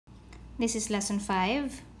This is lesson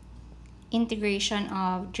 5, integration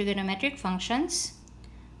of trigonometric functions.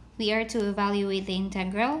 We are to evaluate the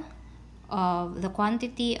integral of the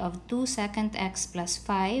quantity of 2 secant x plus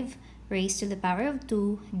 5 raised to the power of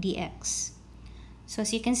 2 dx. So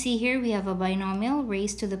as you can see here, we have a binomial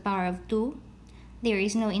raised to the power of 2. There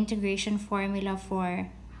is no integration formula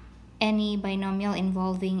for any binomial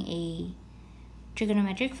involving a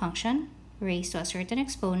trigonometric function raised to a certain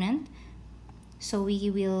exponent. So we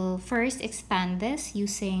will first expand this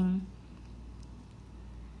using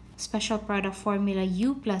special product formula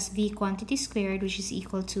u plus v quantity squared, which is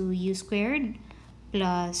equal to u squared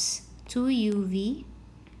plus 2uv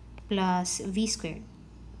plus v squared.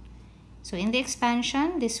 So in the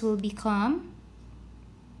expansion, this will become,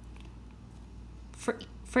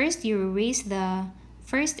 first you raise the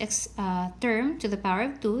first term to the power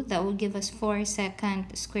of 2. That will give us 4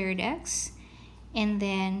 secant squared x. And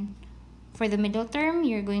then for the middle term,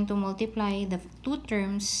 you're going to multiply the two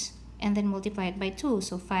terms and then multiply it by 2.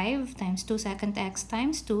 So 5 times 2 secant x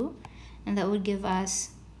times 2. And that would give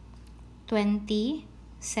us 20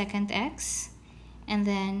 secant x. And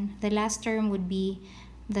then the last term would be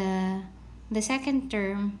the second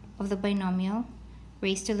term of the binomial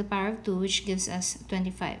raised to the power of 2, which gives us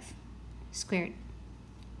 25 squared.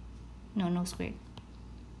 No squared.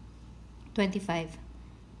 25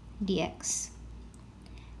 dx.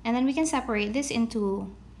 And then we can separate this into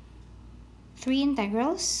 3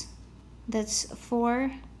 integrals. That's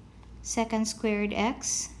 4 secant squared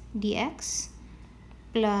x dx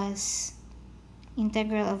plus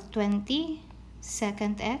integral of 20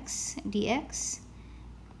 secant x dx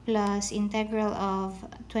plus integral of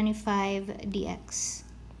 25 dx.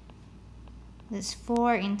 That's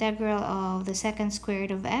 4 integral of the secant squared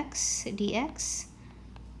of x dx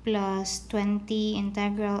plus 20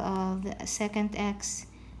 integral of the secant x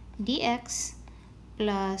dx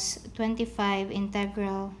plus 25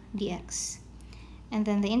 integral dx. And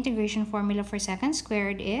then the integration formula for secant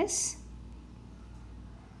squared is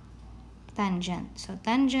tangent. So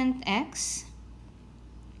tangent x,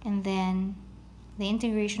 and then the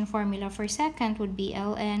integration formula for secant would be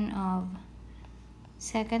ln of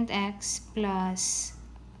secant x plus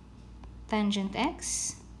tangent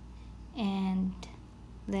x, and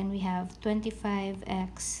then we have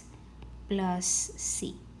 25x plus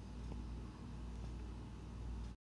c.